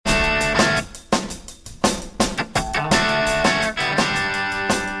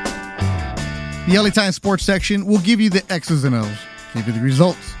The LA Times sports section will give you the X's and O's, give you the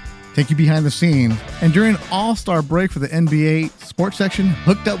results, take you behind the scenes, and during All-Star break for the NBA sports section,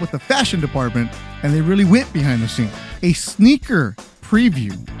 hooked up with the fashion department, and they really went behind the scenes. A sneaker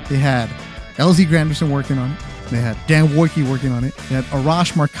preview. They had LZ Granderson working on it. They had Dan Wojcicki working on it. They had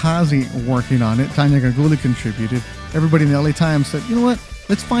Arash Markazi working on it. Tanya Ganguli contributed. Everybody in the LA Times said, you know what?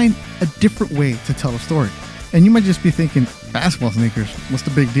 Let's find a different way to tell a story. And you might just be thinking, basketball sneakers, what's the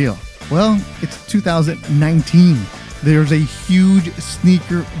big deal? Well, it's 2019. There's a huge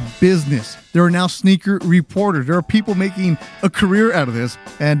sneaker business. There are now sneaker reporters. There are people making a career out of this.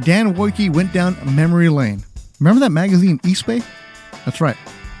 And Dan Wojcicki went down memory lane. Remember that magazine, Eastbay? That's right.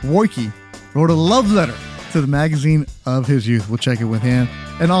 Wojcicki wrote a love letter to the magazine of his youth. We'll check it with him.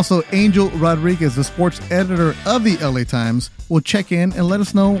 And also Angel Rodriguez, the sports editor of the LA Times, will check in and let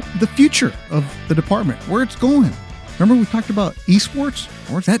us know the future of the department, where it's going. Remember we talked about esports?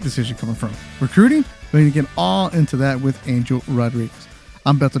 Where's that decision coming from? Recruiting? We're going to get all into that with Angel Rodriguez.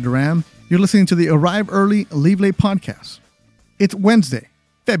 I'm Beto Duran. You're listening to the Arrive Early, Leave Late podcast. It's Wednesday,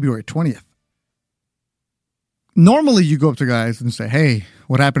 February 20th. Normally you go up to guys and say, hey,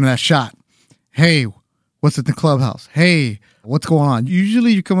 what happened to that shot? Hey, what's at the clubhouse? Hey, what's going on?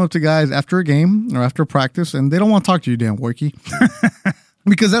 Usually you come up to guys after a game or after a practice and they don't want to talk to you, Dan Wojcicki.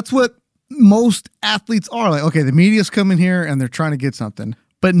 Because that's what most athletes are. Like, okay, the media's coming here and they're trying to get something.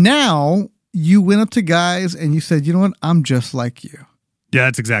 But now you went up to guys and you said, you know what? I'm just like you. Yeah,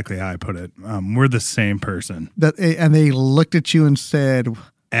 that's exactly how I put it. We're the same person. And they looked at you and said...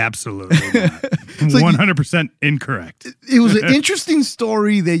 Absolutely not. 100% incorrect. It was an interesting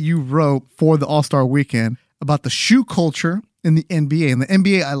story that you wrote for the All-Star Weekend about the shoe culture in the NBA. And the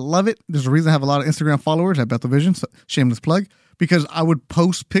NBA, I love it. There's a reason I have a lot of Instagram followers at Bethel Vision, so shameless plug, because I would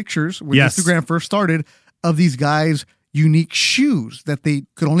post pictures when Instagram first started of these guys' unique shoes that they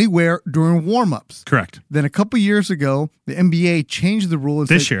could only wear during warm-ups. Correct. Then a couple years ago, the NBA changed the rule.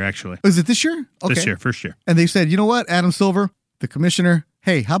 This year, actually. Is it this year? Okay. This year, first year. And they said, you know what, Adam Silver, the commissioner,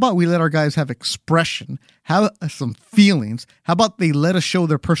 hey, how about we let our guys have expression, have some feelings? How about they let us show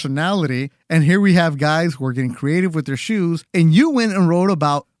their personality? And here we have guys who are getting creative with their shoes. And you went and wrote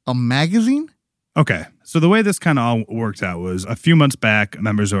about a magazine? Okay. So the way this kind of all worked out was a few months back,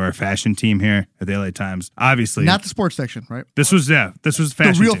 members of our fashion team here at the LA Times, obviously... Not the sports section, right? This was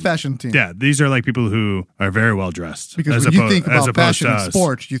fashion The real team. fashion team. Yeah, these are like people who are very well dressed. Because when you think about fashion and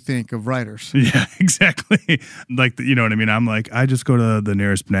sports, you think of writers. Yeah, exactly. Like, you know what I mean? I'm like, I just go to the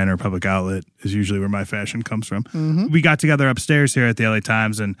nearest Banana Republic outlet is usually where my fashion comes from. Mm-hmm. We got together upstairs here at the LA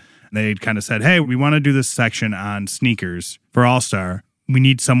Times and they kind of said, hey, we want to do this section on sneakers for All-Star. We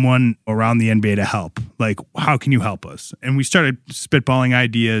need someone around the NBA to help. Like, how can you help us? And we started spitballing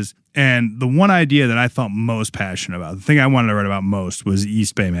ideas. And the one idea that I felt most passionate about, the thing I wanted to write about most, was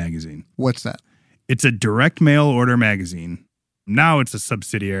Eastbay Magazine. What's that? It's a direct mail order magazine. Now it's a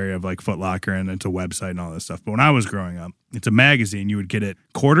subsidiary of like Foot Locker and it's a website and all this stuff. But when I was growing up, it's a magazine. You would get it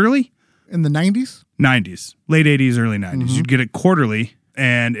quarterly. In the 90s? 90s. Late 80s, early 90s. Mm-hmm. You'd get it quarterly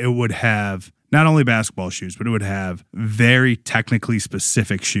and it would have... not only basketball shoes, but it would have very technically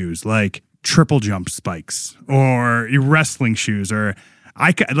specific shoes like triple jump spikes or wrestling shoes. Or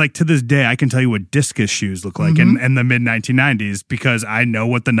like to this day, I can tell you what discus shoes look like in the mid 1990s because I know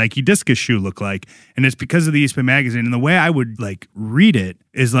what the Nike discus shoe looked like. And it's because of the Eastbay Magazine. And the way I would like read it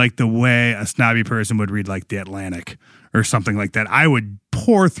is like the way a snobby person would read like the Atlantic or something like that. I would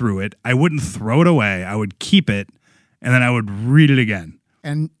pour through it. I wouldn't throw it away. I would keep it and then I would read it again.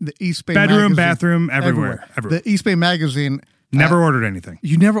 And the Eastbay Bedroom, magazine, bathroom, everywhere. The Eastbay Magazine. Never ordered anything.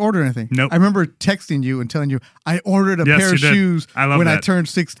 You never ordered anything? Nope. I remember texting you and telling you, I ordered a pair of shoes when I turned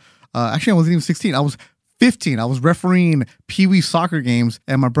 6. Actually, I wasn't even 16. I was 15. I was refereeing Pee Wee soccer games,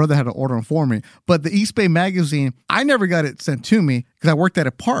 and my brother had to order them for me. But the Eastbay Magazine, I never got it sent to me because I worked at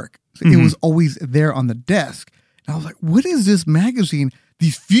a park. So it was always there on the desk. And I was like, what is this magazine?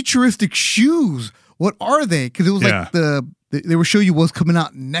 These futuristic shoes. What are they? Because it was like they were showing you what's coming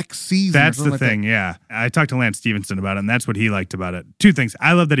out next season. That's the thing, yeah. I talked to Lance Stevenson about it, and that's what he liked about it. Two things.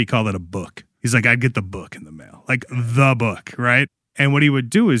 I love that he called it a book. He's like, I'd get the book in the mail. Like, the book, right? And what he would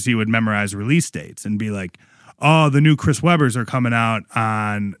do is he would memorize release dates and be like, oh, the new Chris Webbers are coming out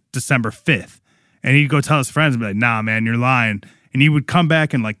on December 5th. And he'd go tell his friends and be like, nah, man, you're lying. And he would come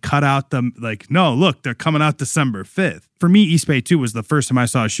back and like cut out the, like, no, look, they're coming out December 5th. For me, Eastbay 2 was the first time I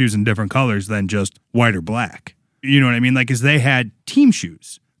saw shoes in different colors than just white or black. You know what I mean? Like, is they had team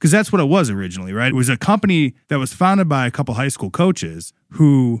shoes. Because that's what it was originally, right? It was a company that was founded by a couple high school coaches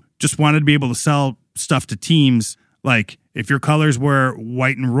who just wanted to be able to sell stuff to teams. Like, if your colors were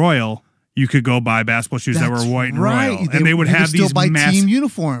white and royal, you could go buy basketball shoes that were white and royal. And they would have these massive team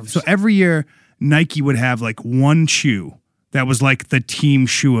uniforms. So every year, Nike would have like one shoe that was like the team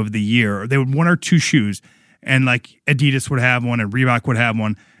shoe of the year. Or they would one or two shoes, and like Adidas would have one and Reebok would have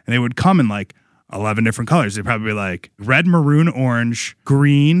one, and they would come in like 11 different colors. They'd probably be like red, maroon, orange,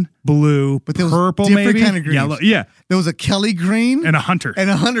 green, blue, but there was purple, different maybe kind of greens. yellow. Yeah, there was a Kelly green and a Hunter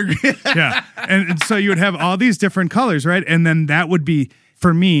green. Yeah, and so you would have all these different colors, right? And then that would be,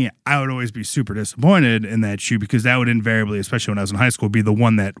 for me, I would always be super disappointed in that shoe because that would invariably, especially when I was in high school, be the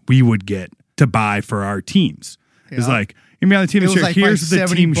one that we would get to buy for our teams. It's like, you're gonna be on the team this year. Like here's the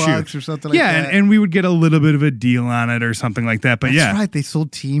team shoe or something like that. And we would get a little bit of a deal on it or something like that. But That's right. They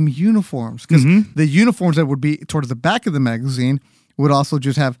sold team uniforms because the uniforms that would be towards the back of the magazine would also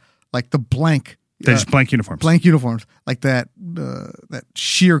just have like the blank. They're just blank uniforms. Blank uniforms, like that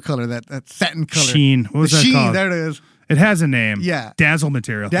sheer color, that satin color. Sheen. What was that called? There it is. It has a name. Yeah. Dazzle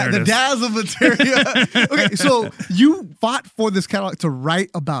material. The Dazzle material. Okay, so you fought for this catalog to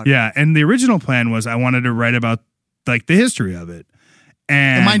write about it. Yeah, and the original plan was I wanted to write about like the history of it.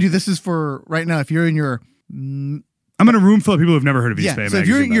 And mind you, this is for right now, if you're in your... I'm in a room full of people who've never heard of East Bay so Magazine. if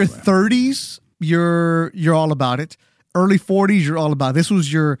you're in your 30s, you're all about it. Early 40s, you're all about it. This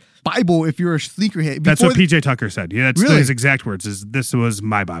was your Bible if you're a sneakerhead. That's what PJ Tucker said. Yeah, that's Really? his exact words, is this was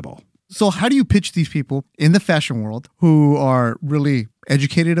my Bible. So how do you pitch these people in the fashion world who are really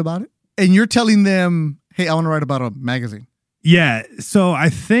educated about it? And you're telling them, hey, I want to write about a magazine. Yeah. So I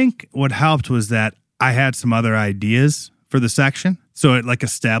think what helped was that I had some other ideas for the section. So it like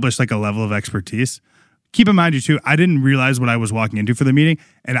established like a level of expertise. Keep in mind, you too, I didn't realize what I was walking into for the meeting,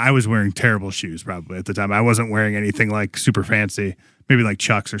 and I was wearing terrible shoes probably at the time. I wasn't wearing anything like super fancy, maybe like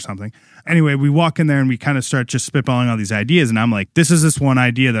Chucks or something. Anyway, we walk in there and we kind of start just spitballing all these ideas, and I'm like, this one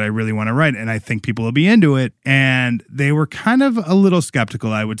idea that I really want to write, and I think people will be into it. And they were kind of a little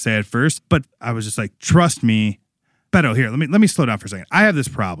skeptical, I would say at first, but I was just like, trust me. Beto, here, let me slow down for a second. I have this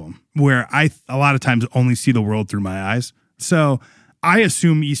problem where I a lot of times only see the world through my eyes. So I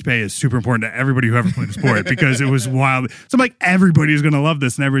assume East Bay is super important to everybody who ever played a sport because it was wild. So I'm like, everybody is going to love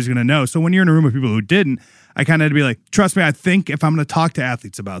this and everybody's going to know. So when you're in a room of people who didn't, I kind of had to be like, trust me, I think if I'm going to talk to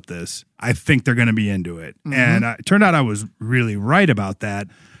athletes about this, I think they're going to be into it. Mm-hmm. And it turned out I was really right about that.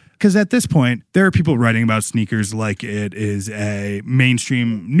 Because at this point, there are people writing about sneakers like it is a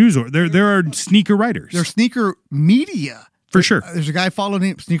mainstream news. There are sneaker writers. There's sneaker media. For sure. There's a guy following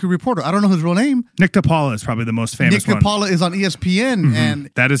him, Sneaker Reporter. I don't know his real name. Nick DiPaola is probably the most famous one. Nick DiPaola is on ESPN. And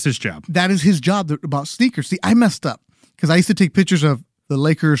that is his job. That is his job about sneakers. See, I messed up because I used to take pictures of the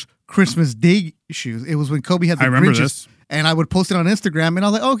Lakers Christmas Day shoes. It was when Kobe had the remember Grinches, this. And I would post it on Instagram, and I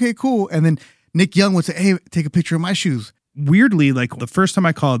was like, okay, cool. And then Nick Young would say, hey, take a picture of my shoes. Weirdly, like the first time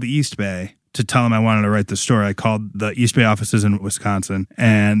I called the East Bay to tell them I wanted to write the story, I called the East Bay offices in Wisconsin,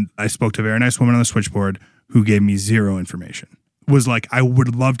 and I spoke to a very nice woman on the switchboard who gave me zero information. Was like, I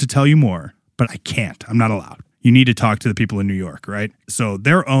would love to tell you more, but I can't. I'm not allowed. You need to talk to the people in New York, right? So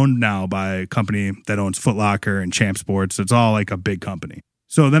they're owned now by a company that owns Foot Locker and Champ Sports. It's all like a big company.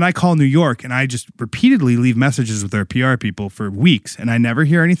 So then I call New York and I just repeatedly leave messages with their PR people for weeks and I never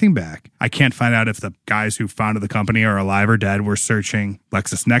hear anything back. I can't find out if the guys who founded the company are alive or dead. We're searching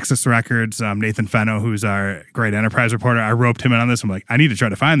LexisNexis records. Nathan Fenno, who's our great enterprise reporter, I roped him in on this. I'm like, I need to try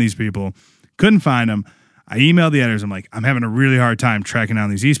to find these people. Couldn't find them. I emailed the editors. I'm like, I'm having a really hard time tracking down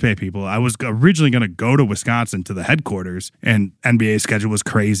these East Bay people. I was originally going to go to Wisconsin to the headquarters, and NBA schedule was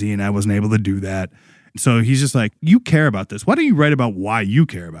crazy, and I wasn't able to do that. So he's just like, you care about this. Why don't you write about why you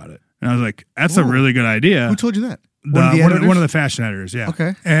care about it? And I was like, that's a really good idea. Who told you that? One of the fashion editors, yeah.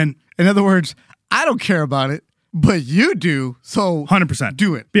 Okay. And in other words, I don't care about it, but you do. So 100%.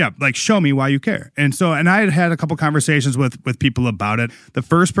 Do it. Yeah, like show me why you care. And I had a couple conversations with people about it. The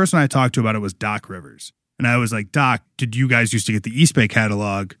first person I talked to about it was Doc Rivers. And I was like, Doc, did you guys used to get the East Bay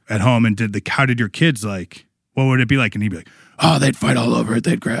catalog at home? And how did your kids like, what would it be like? And he'd be like, oh, they'd fight all over it.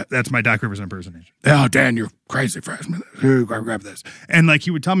 They'd grab. That's my Doc Rivers impersonation. Oh, Dan, you're crazy freshman. Grab this. And like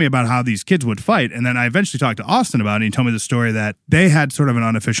he would tell me about how these kids would fight. And then I eventually talked to Austin about it. And he told me the story that they had sort of an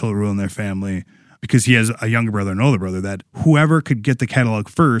unofficial rule in their family because he has a younger brother and older brother that whoever could get the catalog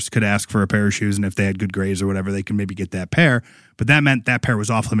first could ask for a pair of shoes. And if they had good grades or whatever, they could maybe get that pair. But that meant that pair was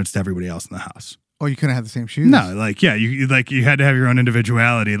off limits to everybody else in the house. Oh, you couldn't have the same shoes? No, like, yeah, you had to have your own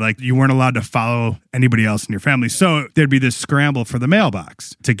individuality. Like, you weren't allowed to follow anybody else in your family. So there'd be this scramble for the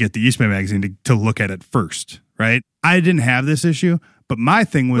mailbox to get the East Bay magazine to look at it first, right? I didn't have this issue, but my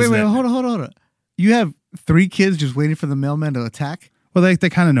thing was Wait, hold on. You have 3 kids just waiting for the mailman to attack? Well, they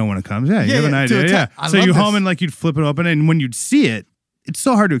kind of know when it comes. Yeah, you have an idea. Yeah. So you home and like you'd flip it open, and when you'd see it, it's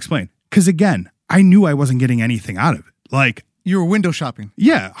so hard to explain. Because again, I knew I wasn't getting anything out of it. Like, You were window shopping.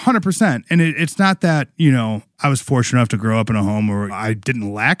 Yeah, 100%. And it's not that, I was fortunate enough to grow up in a home where I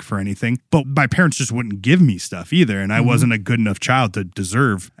didn't lack for anything, but my parents just wouldn't give me stuff either. And I wasn't a good enough child to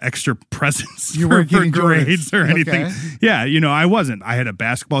deserve extra presents for grades or anything. Okay. Yeah, I wasn't. I had a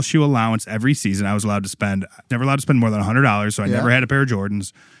basketball shoe allowance every season. I was never allowed to spend more than $100. So I never had a pair of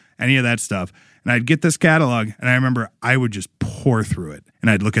Jordans, any of that stuff. And I'd get this catalog, and I remember I would just pour through it.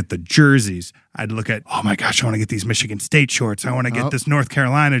 And I'd look at the jerseys. I'd look at, oh my gosh, I want to get these Michigan State shorts. I want to get this North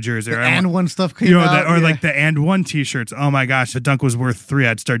Carolina jersey. The And One stuff came out. Like the And One t-shirts. Oh my gosh, the dunk was worth $3.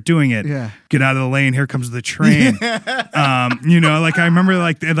 I'd start doing it. Yeah. Get out of the lane. Here comes the train. Like I remember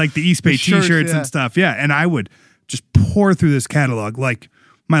like the East Bay t-shirts and stuff. Yeah. And I would just pour through this catalog like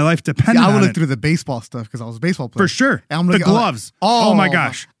my life depended on it. I would look through the baseball stuff because I was a baseball player. For sure. And I'm the gloves. Oh my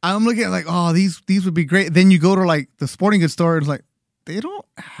gosh. I'm looking at like, these would be great. Then you go to like the sporting goods store and it's like, they don't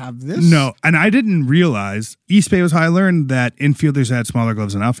have this. No. And I didn't realize East Bay was how I learned that infielders had smaller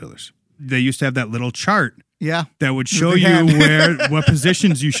gloves than outfielders. They used to have that little chart. Yeah. That would show you what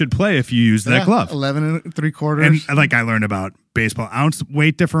positions you should play if you use that glove. 11 3/4. And like I learned about baseball ounce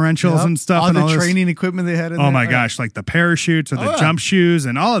weight differentials and stuff. All the training equipment they had in there. Oh my gosh, like the parachutes or the jump shoes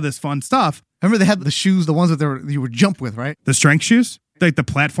and all of this fun stuff. Remember they had the shoes, the ones that you would jump with, right? The strength shoes? Like the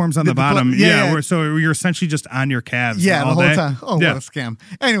platforms on the bottom. So you're essentially just on your calves. Yeah, all the whole day. time. Oh, what a scam.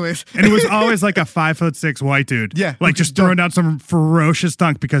 Anyways. And it was always like a 5'6" white dude. Yeah. Like just throwing down some ferocious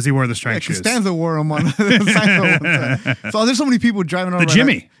dunk because he wore the strength shoes. Costanza wore them on the side one time. So there's so many people driving around. The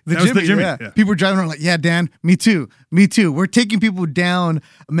Jimmy. That was the Jimmy. Yeah. People driving around like, yeah, Dan, me too. We're taking people down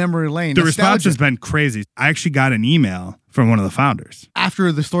memory lane. The response has been crazy. I actually got an email from one of the founders.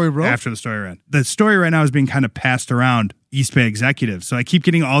 After the story broke? After the story ran. The story right now is being kind of passed around East Bay executives. So I keep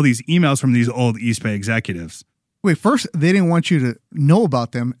getting all these emails from these old East Bay executives. Wait, first they didn't want you to know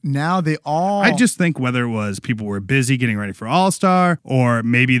about them. Now they all... I just think whether it was people were busy getting ready for All-Star or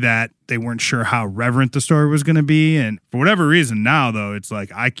maybe that they weren't sure how reverent the story was going to be. And for whatever reason now, though, it's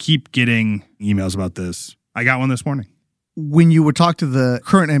like I keep getting emails about this. I got one this morning. When you would talk to the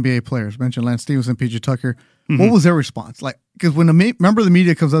current NBA players, mentioned Lance Stephenson, PJ Tucker, what was their response? Like, because when the member of the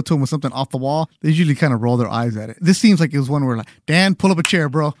media comes up to them with something off the wall, they usually kind of roll their eyes at it. This seems like it was one where like, Dan, pull up a chair,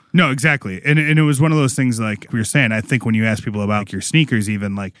 bro. No, exactly. And it was one of those things like we were saying, I think when you ask people about like, your sneakers,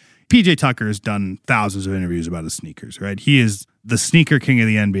 even like PJ Tucker has done thousands of interviews about his sneakers, right? He is the sneaker king of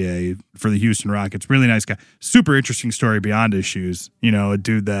the NBA for the Houston Rockets. Really nice guy. Super interesting story beyond his shoes. A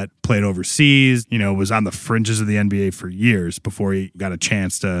dude that played overseas, was on the fringes of the NBA for years before he got a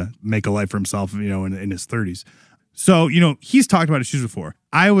chance to make a life for himself, in his 30s. So, he's talked about his shoes before.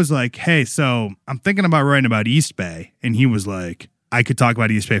 I was like, hey, so I'm thinking about writing about East Bay. And he was like, I could talk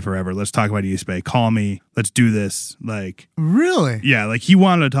about East Bay forever. Let's talk about East Bay. Call me. Let's do this. Like, really? Yeah. Like he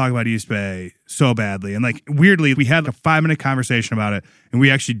wanted to talk about East Bay so badly. And like, weirdly, we had a 5-minute conversation about it and we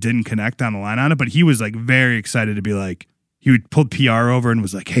actually didn't connect on the line on it, but he was like very excited to be like, he would pull PR over and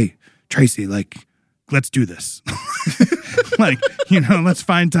was like, hey, Tracy, like, let's do this. Like, let's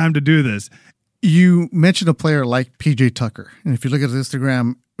find time to do this. You mentioned a player like PJ Tucker. And if you look at his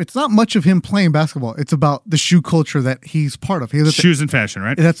Instagram, it's not much of him playing basketball. It's about the shoe culture that he's part of. Shoes and fashion,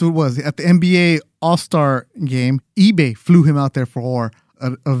 right? That's what it was. At the NBA All-Star game, eBay flew him out there for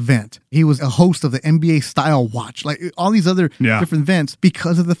an event. He was a host of the NBA Style Watch, like all these other different events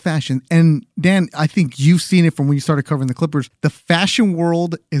because of the fashion. And Dan, I think you've seen it from when you started covering the Clippers. The fashion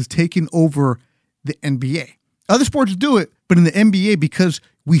world is taking over the NBA. Other sports do it, but in the NBA, because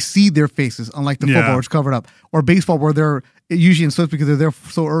we see their faces, unlike the football where it's covered up, or baseball where they're usually in sweats because they're there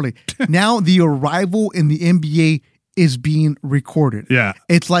so early. Now the arrival in the NBA is being recorded. Yeah.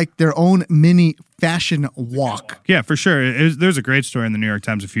 It's like their own mini fashion walk. Yeah, for sure. There's a great story in the New York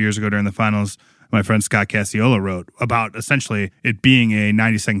Times a few years ago during the finals. My friend Scott Cacciola wrote about essentially it being a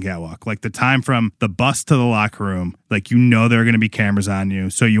 90-second catwalk. Like the time from the bus to the locker room, like there are going to be cameras on you,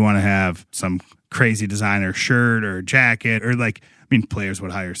 so you want to have some crazy designer shirt or jacket or like, players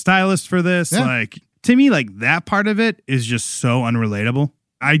would hire stylists for this. Yeah. Like to me, like that part of it is just so unrelatable.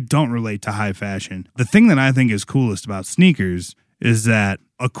 I don't relate to high fashion. The thing that I think is coolest about sneakers is that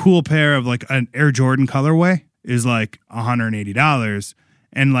a cool pair of like an Air Jordan colorway is like $180.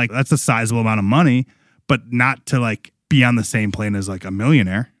 And like, that's a sizable amount of money, but not to like be on the same plane as like a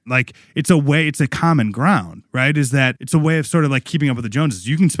millionaire. Like it's a common ground, right? Is that it's a way of sort of like keeping up with the Joneses.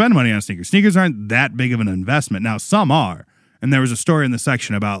 You can spend money on sneakers. Sneakers aren't that big of an investment. Now some are. And there was a story in the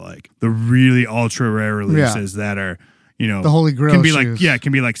section about like the really ultra rare releases that are, the Holy Grail can be shoes.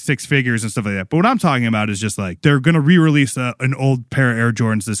 can be like 6 figures and stuff like that. But what I'm talking about is just like they're going to re-release an old pair of Air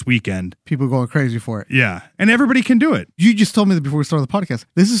Jordans this weekend. People going crazy for it. Yeah. And everybody can do it. You just told me that before we started the podcast.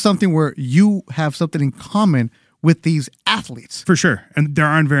 This is something where you have something in common with these athletes. For sure. And there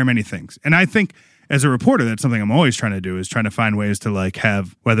aren't very many things. And I think as a reporter, that's something I'm always trying to do, is trying to find ways to like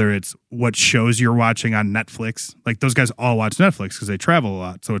have, whether it's what shows you're watching on Netflix, like those guys all watch Netflix because they travel a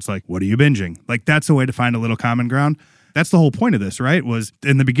lot. So it's like, what are you binging? Like that's a way to find a little common ground. That's the whole point of this, right? Was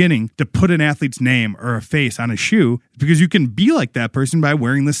in the beginning to put an athlete's name or a face on a shoe, because you can be like that person by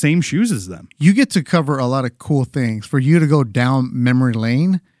wearing the same shoes as them. You get to cover a lot of cool things. For you to go down memory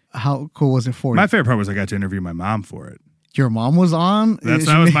lane, how cool was it for you? My favorite part was I got to interview my mom for it. Your mom was on? That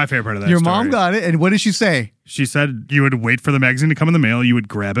was my favorite part of that Your story. mom got it, and what did she say? She said you would wait for the magazine to come in the mail, you would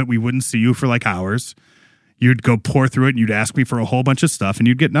grab it, we wouldn't see you for like hours. You'd go pour through it, and you'd ask me for a whole bunch of stuff, and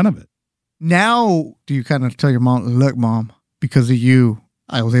you'd get none of it. Now, do you kind of tell your mom, look, Mom, because of you,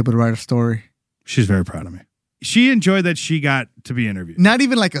 I was able to write a story? She's very proud of me. She enjoyed that she got to be interviewed. Not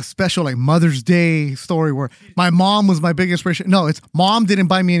even like a special like Mother's Day story where my mom was my big inspiration. No, it's Mom didn't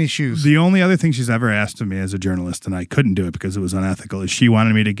buy me any shoes. The only other thing she's ever asked of me as a journalist, and I couldn't do it because it was unethical, is she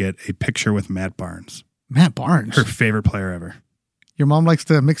wanted me to get a picture with Matt Barnes. Matt Barnes? Her favorite player ever. Your mom likes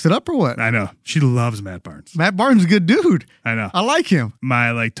to mix it up or what? I know. She loves Matt Barnes. Matt Barnes is a good dude. I know. I like him.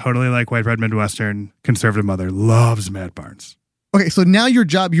 My like totally like white bread Midwestern conservative mother loves Matt Barnes. Okay, so now your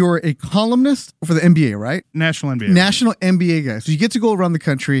job, you're a columnist for the NBA, right? National NBA. National NBA guy. So you get to go around the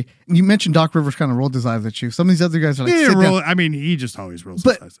country. And you mentioned Doc Rivers kind of rolled his eyes at you. Some of these other guys are like, sit down. I mean, he just always rolls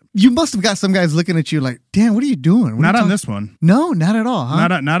But his eyes at me. you must have got some guys looking at you like, damn, what are you doing? What Not are you on this one. No, not at all, huh?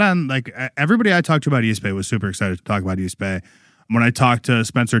 Not on like everybody I talked to about East Bay was super excited to talk about East Bay. When I talked to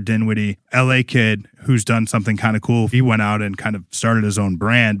Spencer Dinwiddie, LA kid who's done something kind of cool, he went out and kind of started his own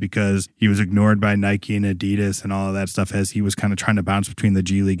brand because he was ignored by Nike and Adidas and all of that stuff as he was kind of trying to bounce between the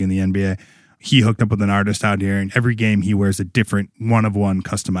G League and the NBA. He hooked up with an artist out here, and every game he wears a different one-of-one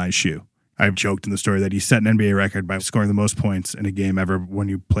customized shoe. I've joked in the story that he set an NBA record by scoring the most points in a game ever when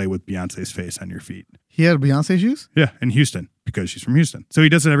you play with Beyonce's face on your feet. He had Beyonce shoes? Yeah, in Houston, because she's from Houston. So he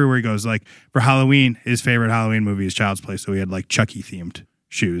does it everywhere he goes. Like for Halloween, his favorite Halloween movie is Child's Play. So he had like Chucky themed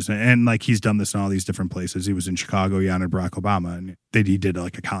shoes. And like he's done this in all these different places. He was in Chicago, he honored Barack Obama, and he did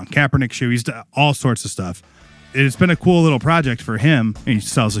like a Colin Kaepernick shoe. He's done all sorts of stuff. It's been a cool little project for him. And he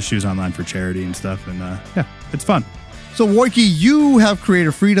sells the shoes online for charity and stuff. And yeah, it's fun. So, Warky, you have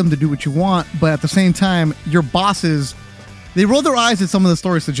creative freedom to do what you want, but at the same time, your bosses, they roll their eyes at some of the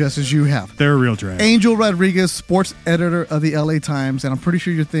story suggestions you have. They're a real drag. Angel Rodriguez, sports editor of the LA Times, and I'm pretty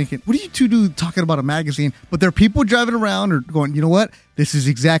sure you're thinking, what do you two do talking about a magazine? But there are people driving around or going, you know what? This is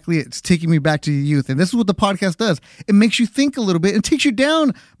exactly it. It's taking me back to the youth. And this is what the podcast does. It makes you think a little bit and takes you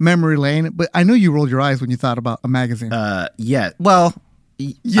down memory lane. But I know you rolled your eyes when you thought about a magazine. Yeah. Well...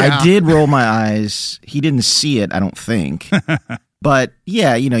 Yeah. I did roll my eyes. He didn't see it, I don't think. But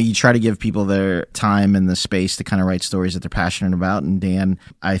yeah, you try to give people their time and the space to kind of write stories that they're passionate about. And Dan,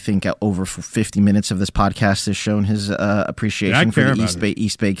 I think over 50 minutes of this podcast has shown his appreciation for the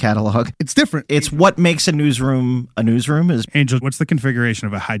East Bay catalog. It's different. It's what makes a newsroom is. Angel, what's the configuration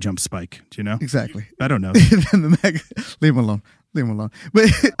of a high jump spike? Do you know? Exactly. I don't know. Leave him alone. Leave him alone.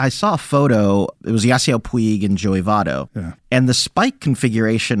 But I saw a photo. It was Yasiel Puig and Joey Votto. Yeah. And the spike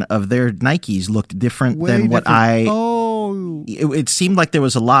configuration of their Nikes looked different than what It seemed like there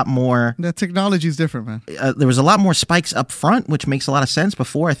was a lot more. The technology is different, man. There was a lot more spikes up front, which makes a lot of sense.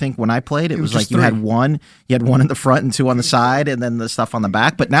 Before, I think when I played, it was like you had one in the front and two on the side, and then the stuff on the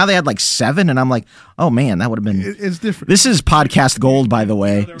back. But now they had like 7, and I'm like, oh man, that would have been. It's different. This is podcast gold, by the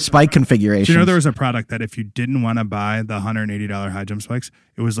way. Spike configuration. Do you know there was a product that if you didn't want to buy the $180 high jump spikes,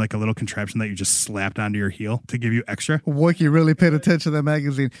 it was like a little contraption that you just slapped onto your heel to give you extra. Wookie really paid attention to that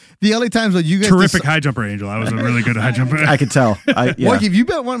magazine. The LA Times, you guys terrific high jumper, Angel. I was a really good high jumper. I could tell. Wookie, if you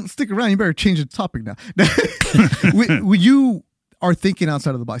want to stick around, you better change the topic now. You are thinking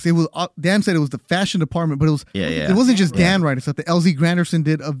outside of the box. It was Dan said it was the fashion department, but it wasn't just Dan writing stuff. The LZ Granderson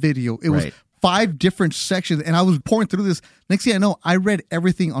did a video. It was 5 different sections, and I was pouring through this. Next thing I know, I read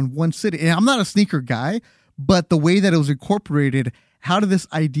everything on one sitting. And I'm not a sneaker guy, but the way that it was incorporated, how did this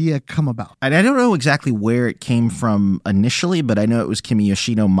idea come about? I don't know exactly where it came from initially, but I know it was Kimi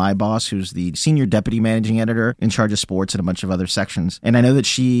Yoshino, my boss, who's the senior deputy managing editor in charge of sports and a bunch of other sections. And I know that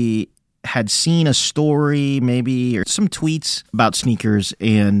she had seen a story maybe or some tweets about sneakers,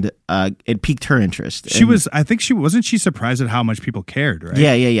 and it piqued her interest. Wasn't she surprised at how much people cared, right?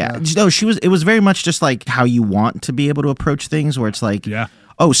 Yeah. No, it was very much just like how you want to be able to approach things, where it's like,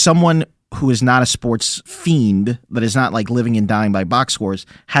 someone who is not a sports fiend, that is not like living and dying by box scores,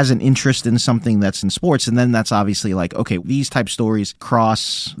 has an interest in something that's in sports. And then that's obviously like, okay, these type stories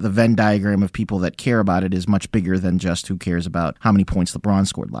cross the Venn diagram of people that care about it is much bigger than just who cares about how many points LeBron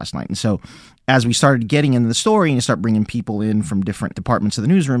scored last night. And so as we started getting into the story and you start bringing people in from different departments of the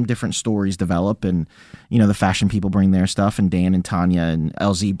newsroom, different stories develop, and the fashion people bring their stuff, and Dan and Tanya and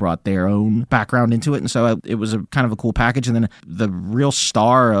LZ brought their own background into it, and so it was a kind of a cool package. And then the real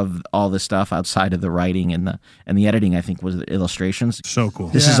star of all this stuff outside of the writing and the editing, I think, was the illustrations. So cool.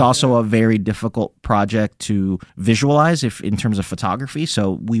 This is also a very difficult project to visualize in terms of photography,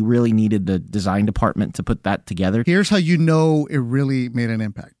 so we really needed the design department to put that together. Here's how you know it really made an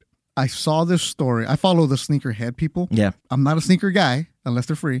impact. I saw this story. I follow the sneakerhead people. Yeah. I'm not a sneaker guy unless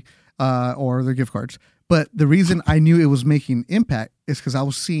they're free or they're gift cards. But the reason I knew it was making impact is because I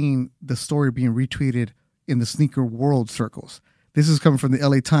was seeing the story being retweeted in the sneaker world circles. This is coming from the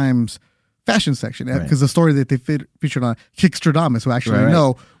LA Times fashion section because the story that they featured on Kickstradamus, who actually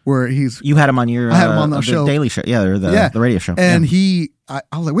know where he's. You had him on your. I had him on the show, Daily Show, or the radio show, and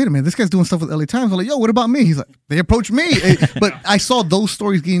I was like, wait a minute, this guy's doing stuff with LA Times. I'm like, yo, what about me? He's like, they approached me, but I saw those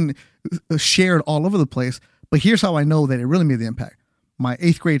stories getting shared all over the place. But here's how I know that it really made the impact. My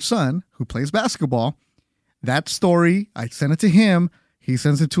 8th grade son, who plays basketball, that story, I sent it to him. He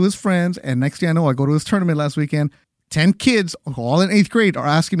sends it to his friends, and next thing I know, I go to his tournament last weekend. 10 kids, all in 8th grade, are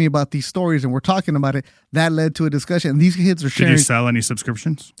asking me about these stories, and we're talking about it. That led to a discussion, and these kids are sharing. Did you sell any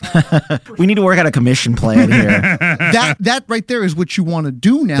subscriptions? We need to work out a commission plan here. That right there is what you want to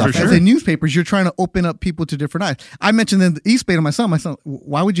do now. As a newspaper, you're trying to open up people to different eyes. I mentioned in the East Bay to my son,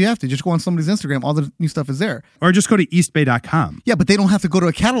 why would you have to? Just go on somebody's Instagram. All the new stuff is there. Or just go to eastbay.com. Yeah, but they don't have to go to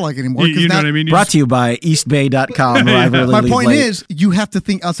a catalog anymore. You know what I mean? Brought to you by eastbay.com. My point is, you have to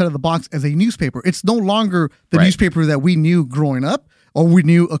think outside of the box as a newspaper. It's no longer the newspaper that we knew growing up or we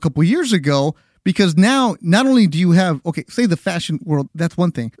knew a couple years ago, because now not only do you have, say the fashion world, that's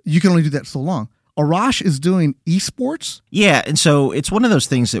one thing. You can only do that so long. Arash is doing esports. Yeah, and so it's one of those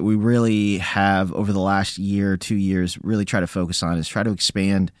things that we really have over the last year, 2 years, really try to focus on, is try to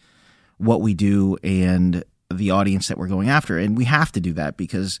expand what we do and the audience that we're going after. And we have to do that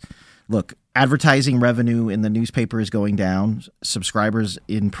because, look, advertising revenue in the newspaper is going down. Subscribers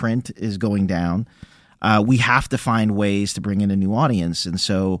in print is going down. We have to find ways to bring in a new audience. And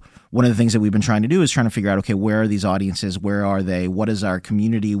so one of the things that we've been trying to do is trying to figure out, okay, where are these audiences? Where are they? What does our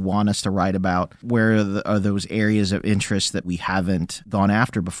community want us to write about? Where are those areas of interest that we haven't gone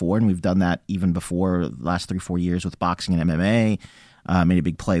after before? And we've done that even before the last 3-4 years with boxing and MMA. Made a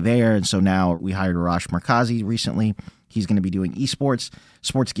big play there. And so now we hired Arash Markazi recently. He's going to be doing esports.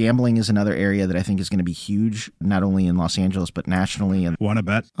 Sports gambling is another area that I think is going to be huge, not only in Los Angeles, but nationally. And want to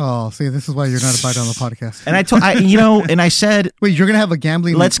bet? Oh, see, this is why you're not invited on the podcast. And I said, wait, you're going to have a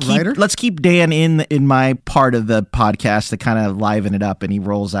gambling writer? Let's keep Dan in my part of the podcast to kind of liven it up. And he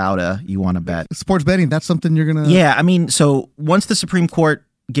rolls out you want to bet. Sports betting, that's something you're going to. Yeah. I mean, so once the Supreme Court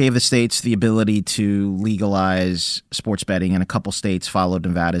gave the states the ability to legalize sports betting, and a couple states followed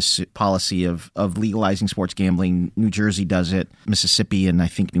Nevada's policy of legalizing sports gambling. New Jersey does it, Mississippi, and I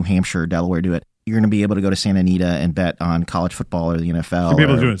think New Hampshire or Delaware do it. You're going to be able to go to Santa Anita and bet on college football or the NFL. You'll be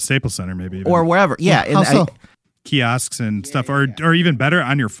able to do it at Staples Center, maybe. Even. Or wherever. Yeah. How so? Kiosks and stuff, or even better,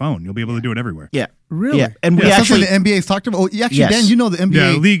 on your phone. You'll be able to do it everywhere. Yeah. Really? Yeah. And we actually, the NBA's talked about. Oh, actually, yes. Dan, you know the NBA.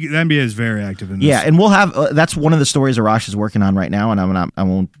 Yeah, the NBA is very active in this. Yeah, and we'll have that's one of the stories Arash is working on right now, and I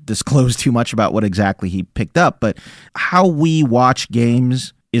won't disclose too much about what exactly he picked up, but how we watch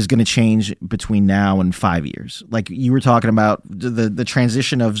games is going to change between now and 5 years. Like you were talking about the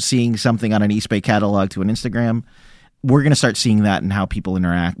transition of seeing something on an East Bay catalog to an Instagram. We're going to start seeing that in how people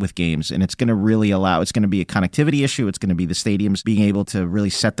interact with games. And it's going to really it's going to be a connectivity issue. It's going to be the stadiums being able to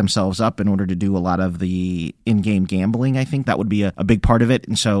really set themselves up in order to do a lot of the in-game gambling. I think that would be a big part of it.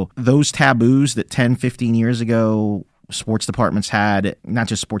 And so those taboos that 10, 15 years ago sports departments had, not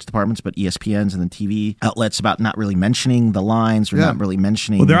just sports departments, but ESPNs and the TV outlets, about not really mentioning the lines or not really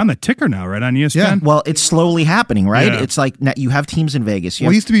mentioning. Well, they're on the ticker now, right, on ESPN? Yeah. Well, it's slowly happening, right? Yeah. It's like you have teams in Vegas.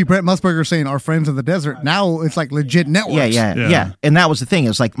 It used to be Brett Musburger saying our friends in the desert. Now it's like legit networks. Yeah. And that was the thing. It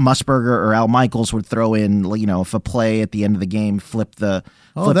was like Musburger or Al Michaels would throw in, if a play at the end of the game flip the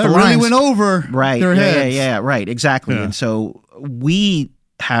that the really lines. went over their heads. Yeah, right, exactly. Yeah. And so we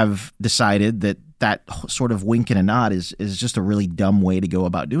have decided that sort of wink and a nod is just a really dumb way to go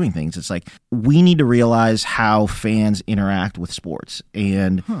about doing things. It's like we need to realize how fans interact with sports.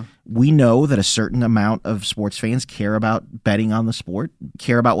 And we know that a certain amount of sports fans care about betting on the sport,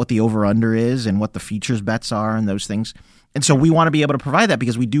 care about what the over-under is and what the futures bets are and those things. And so we want to be able to provide that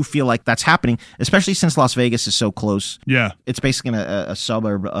because we do feel like that's happening, especially since Las Vegas is so close. Yeah. It's basically a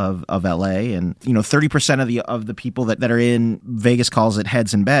suburb of LA. And, 30% of the people that are in Vegas calls it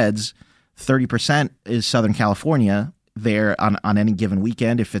heads and beds. 30% is Southern California. there on any given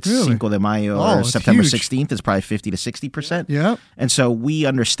weekend. If it's Really? Cinco de Mayo or it's September huge. 16th, it's probably 50 to 60%. Yeah. And so we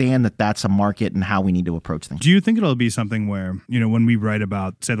understand that that's a market and how we need to approach things. Do you think it'll be something where, when we write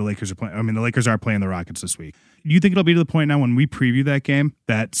about, say the Lakers are playing, the Lakers are playing the Rockets this week. Do you think it'll be to the point now when we preview that game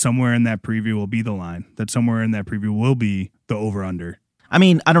that somewhere in that preview will be the line, that somewhere in that preview will be the over-under? I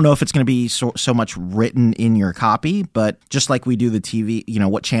mean, I don't know if it's going to be so much written in your copy, but just like we do the TV,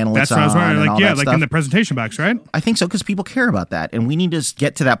 what channel That's it's what I was on wondering. and all that Like stuff. in the presentation box, right? I think so, because people care about that. And we need to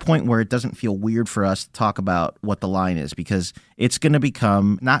get to that point where it doesn't feel weird for us to talk about what the line is, because it's going to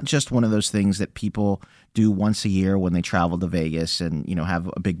become not just one of those things that people do once a year when they travel to Vegas and, have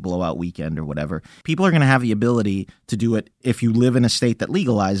a big blowout weekend or whatever. People are going to have the ability to do it if you live in a state that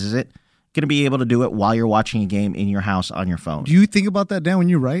legalizes it, going to be able to do it while you're watching a game in your house on your phone. Do you think about that, Dan, when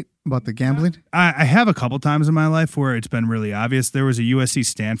you write about the gambling? I have a couple times in my life where it's been really obvious. There was a USC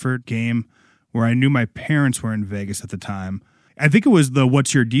Stanford game where I knew my parents were in Vegas at the time. I think it was the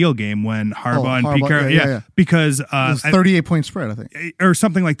 "What's Your Deal" game when Harbaugh and Pete Carroll, because it was 38-point spread, I think, or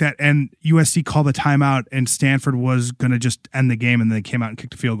something like that. And USC called a timeout, and Stanford was going to just end the game, and they came out and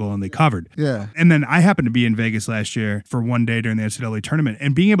kicked a field goal, and they covered. Yeah. And then I happened to be in Vegas last year for one day during the NCAA tournament,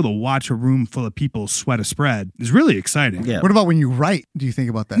 and being able to watch a room full of people sweat a spread is really exciting. Yeah. What about when you write? Do you think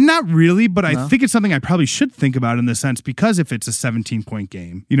about that? Not really, but I No? think it's something I probably should think about in the sense, because if it's a 17-point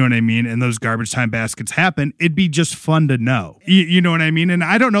game, you know what I mean, and those garbage time baskets happen, it'd be just fun to know. You know what I mean? And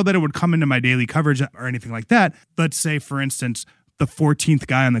I don't know that it would come into my daily coverage or anything like that. Let's say, for instance, the 14th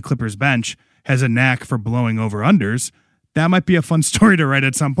guy on the Clippers bench has a knack for blowing over unders. That might be a fun story to write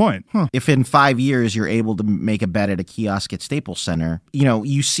at some point. If in 5 years you're able to make a bet at a kiosk at Staples Center,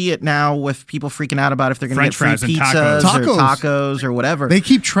 you see it now with people freaking out about if they're going to get free French fries and pizzas tacos. or tacos or whatever. They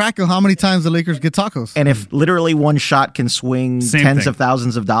keep track of how many times the Lakers get tacos. And if literally one shot can swing Same tens thing. of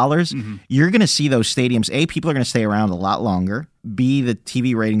thousands of dollars, you're going to see those stadiums. A, people are going to stay around a lot longer. B, the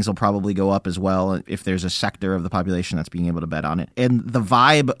TV ratings will probably go up as well if there's a sector of the population that's being able to bet on it. And the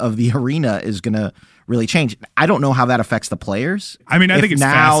vibe of the arena is going to really change. I don't know how that affects the players. I mean, I think it's now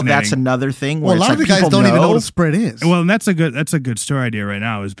fascinating. that's another thing. Where Well, a lot it's of the like guys people don't even know what the spread is. Well, and that's a good story idea right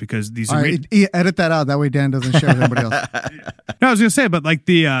now, is because these All right, edit that out. That way Dan doesn't share with anybody else. No, I was gonna say, but like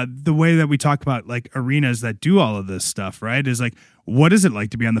the way that we talk about like arenas that do all of this stuff, right? Is like, what is it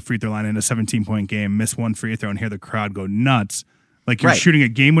like to be on the free throw line in a 17-point game, miss one free throw, and hear the crowd go nuts? Like you're Right. shooting a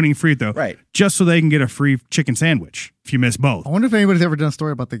game-winning free throw, Right. just so they can get a free chicken sandwich if you miss both. I wonder if anybody's ever done a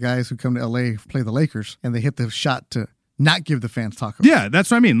story about the guys who come to LA play the Lakers and they hit the shot to not give the fans tacos. Yeah,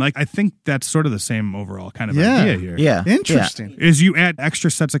 that's what I mean. Like, I think that's sort of the same overall kind of Yeah. idea here. Yeah. Interesting. Is you add extra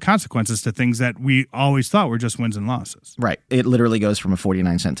sets of consequences to things that we always thought were just wins and losses. Right. It literally goes from a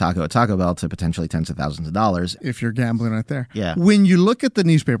 49-cent taco at Taco Bell to potentially tens of thousands of dollars. If you're gambling right there. Yeah. When you look at the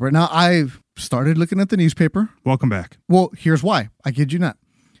newspaper, now I've started looking at the newspaper. Welcome back. Well, here's why. I kid you not.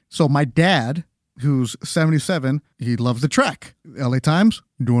 So my dad, who's 77, he loves the track. LA Times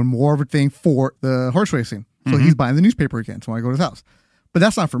doing more of a thing for the horse racing. So he's buying the newspaper again. So I go to his house. But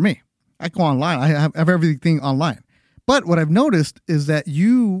that's not for me. I go online. I have everything online. But what I've noticed is that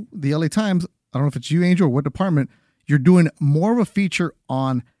you, the LA Times, I don't know if it's you, Angel, or what department, you're doing more of a feature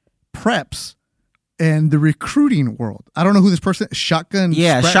on preps and the recruiting world. I don't know who this person is. Shotgun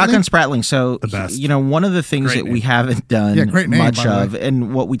Spratling? Shotgun Spratling. So, The best. one of the things Great that name. we haven't done Yeah, great name, much by the of,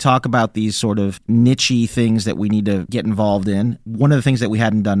 and what we talk about these sort of niche-y things that we need to get involved in, one of the things that we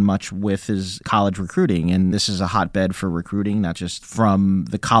hadn't done much with is college recruiting. And this is a hotbed for recruiting, not just from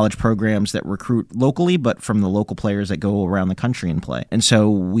the college programs that recruit locally, but from the local players that go around the country and play. And so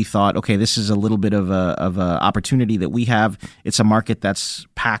we thought, okay, this is a little bit of a opportunity that we have. It's a market that's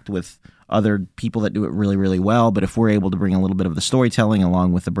packed with other people that do it really, really well. But if we're able to bring a little bit of the storytelling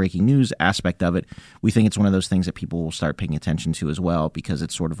along with the breaking news aspect of it, we think it's one of those things that people will start paying attention to as well, because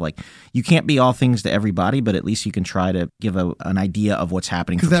it's sort of like you can't be all things to everybody, but at least you can try to give an idea of what's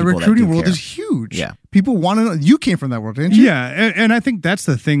happening. Because Because that recruiting world care. is huge. Yeah. People want to know. You came from that world, didn't you? Yeah, and I think that's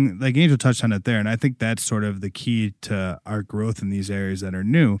the thing, like Angel touched on it there, and I think that's sort of the key to our growth in these areas that are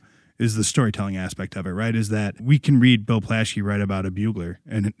new, is the storytelling aspect of it, right? Is that we can read Bill Plaschke write about a bugler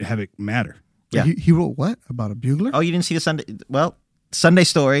and have it matter. Yeah. He wrote what? About a bugler? Oh, you didn't see the Sunday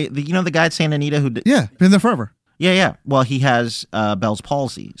Story? The guy at Santa Anita who did. Yeah, been there forever. Yeah. Well, he has Bell's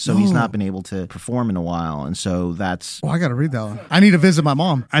palsy, so he's Oh. not been able to perform in a while. And so that's. Oh, I got to read that one. I need to visit my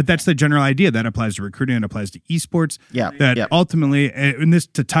mom. That's the general idea. That applies to recruiting, it applies to esports. Yeah, That yeah. ultimately, and this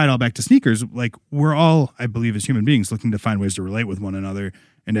to tie it all back to sneakers, like we're all, I believe, as human beings, looking to find ways to relate with one another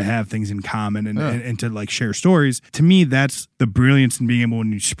and to have things in common and to like share stories. To me, that's the brilliance in being able,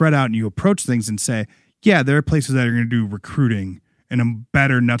 when you spread out and you approach things and say, yeah, there are places that are going to do recruiting in a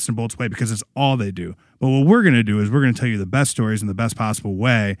better nuts and bolts way because it's all they do. But what we're going to do is we're going to tell you the best stories in the best possible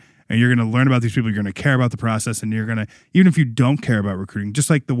way. And you're going to learn about these people. You're going to care about the process. And you're going to, even if you don't care about recruiting, just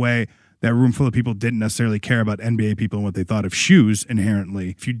like the way that room full of people didn't necessarily care about NBA people and what they thought of shoes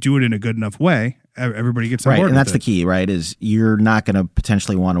inherently, if you do it in a good enough way, everybody gets on board. Right, and that's with the key, right? Is you're not going to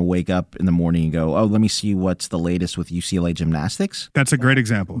potentially want to wake up in the morning and go, oh, let me see what's the latest with UCLA gymnastics. That's a great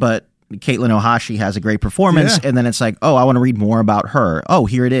example. But Caitlin Ohashi has a great performance, and then it's like, oh, I want to read more about her. Oh,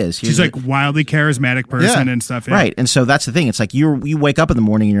 here it is. She's like wildly charismatic person and stuff. Yeah. Right, and so that's the thing. It's like you wake up in the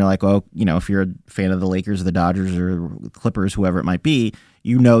morning and you're like, oh, if you're a fan of the Lakers or the Dodgers or Clippers, whoever it might be,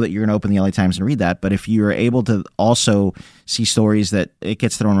 you know that you're going to open the LA Times and read that. But if you're able to also see stories that it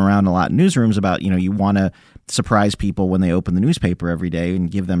gets thrown around a lot in newsrooms about, you want to surprise people when they open the newspaper every day and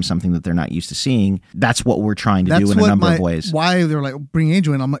give them something that they're not used to seeing. That's what we're trying to do in a number of ways. Why they're like, bring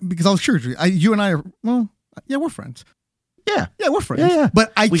Angel in. I'm like, because I was curious. You and I are, we're friends. Yeah, we're friends. Yeah.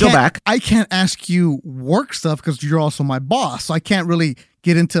 But we go back. I can't ask you work stuff because you're also my boss. So I can't really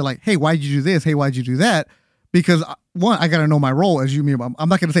get into like, hey, why'd you do this? Hey, why'd you do that? Because one, I got to know my role as you. I'm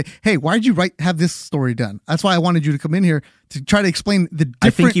not going to say, hey, why did you have this story done? That's why I wanted you to come in here to try to explain the different. I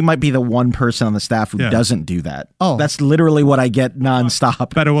think you might be the one person on the staff who doesn't do that. Oh, that's literally what I get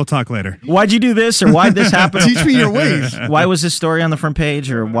nonstop. Better, we'll talk later. Why'd you do this, or why'd this happen? Teach me your ways. Why was this story on the front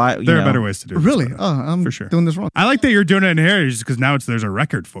page, or why? There are better ways to do it. Really? Oh, I'm for sure doing this wrong. I like that you're doing it in here just because now there's a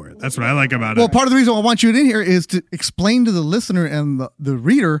record for it. That's what I like about it. Well, part of the reason I want you in here is to explain to the listener and the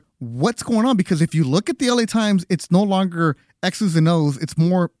reader what's going on. Because if you look at the LA Times, it's no longer X's and O's. It's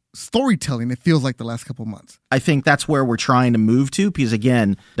more storytelling, it feels like, the last couple of months. I think that's where we're trying to move to, because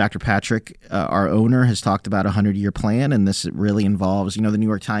again, Dr. Patrick, our owner, has talked about a 100-year plan, and this really involves, the New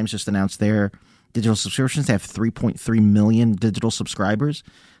York Times just announced their digital subscriptions. They have 3.3 million digital subscribers.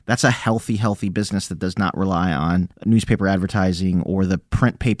 That's a healthy business that does not rely on newspaper advertising or the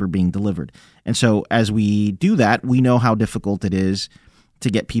print paper being delivered. And so as we do that, we know how difficult it is to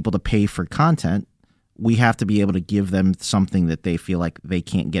get people to pay for content. We have to be able to give them something that they feel like they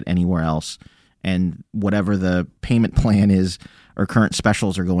can't get anywhere else. And whatever the payment plan is or current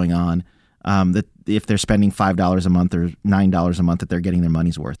specials are going on, that if they're spending $5 a month or $9 a month, that they're getting their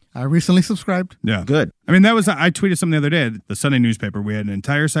money's worth. I recently subscribed. Yeah. Good. I mean, I tweeted something the other day. The Sunday newspaper, we had an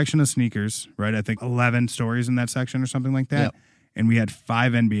entire section of sneakers, right? I think 11 stories in that section or something like that. Yep. And we had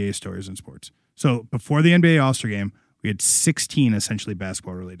 5 NBA stories in sports. So before the NBA All-Star game, we had 16 essentially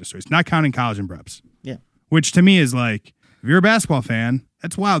basketball-related stories, not counting college and preps. Yeah. Which to me is like, if you're a basketball fan,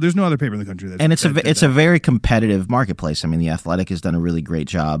 that's wild. There's no other paper in the country that. And it's a very competitive marketplace. I mean, The Athletic has done a really great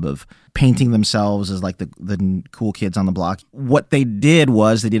job of painting themselves as like the cool kids on the block. What they did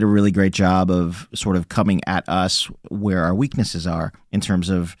was they did a really great job of sort of coming at us where our weaknesses are, in terms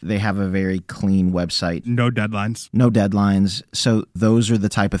of they have a very clean website. No deadlines. No deadlines. So those are the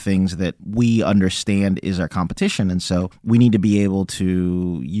type of things that we understand is our competition. And so we need to be able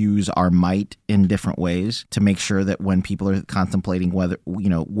to use our might in different ways to make sure that when people are contemplating where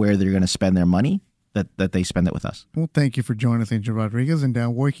they're going to spend their money, that they spend it with us. Well, thank you for joining us, Angel Rodriguez and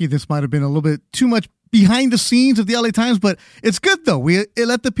Dan Wojcicki. This might have been a little bit too much behind the scenes of the LA Times, but it's good though. It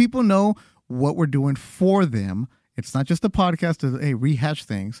let the people know what we're doing for them. It's not just a podcast to rehash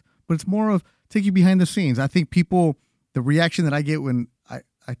things, but it's more of take you behind the scenes. I think the reaction that I get when I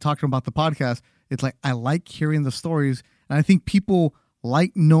talk about the podcast, it's like, I like hearing the stories. And I think people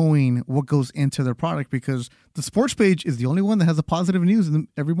like knowing what goes into their product, because the sports page is the only one that has a positive news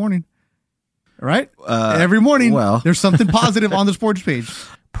every morning. Right? Every morning, there's something positive on the sports page.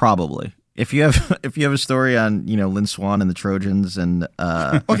 Probably. If you have a story on Lynn Swann and the Trojans and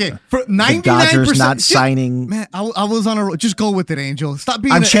okay, for 99%, the Dodgers not signing, man, I was on a roll. Just go with it, Angel. Stop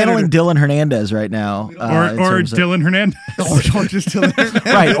being. I'm channeling Dylan Hernandez right now, or Dylan Hernandez, or just Dylan Hernandez,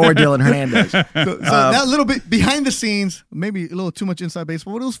 right? Or Dylan Hernandez. So that little bit behind the scenes, maybe a little too much inside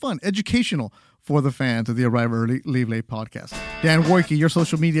baseball, but it was fun, educational for the fans of the Arrive Early, Leave Late podcast. Dan Wojcicki, your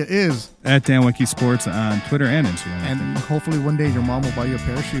social media is at Dan Wojcicki Sports on Twitter and Instagram. And hopefully one day your mom will buy you a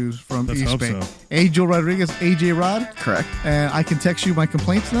pair of shoes from East Bay. So. Angel Rodriguez, AJ Rod. Correct. And I can text you my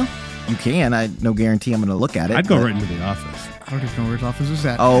complaints now? You can. I no guarantee I'm going to look at it. I'd go right into the office. I don't even know where his office is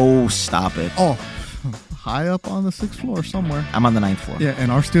at. Oh, stop it. Oh, high up on the 6th floor somewhere. I'm on the 9th floor. Yeah,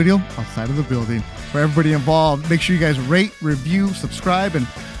 in our studio, outside of the building. For everybody involved, make sure you guys rate, review, subscribe, and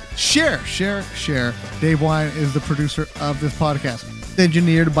share. Dave Wine is the producer of this podcast.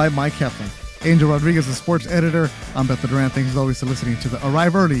 Engineered by Mike Heflin. Angel Rodriguez, the sports editor. I'm Beto Duran. Thanks as always for listening to the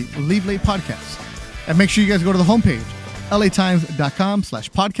Arrive Early, Leave Late podcast. And make sure you guys go to the homepage,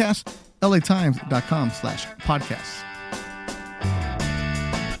 latimes.com/podcast, latimes.com/podcasts.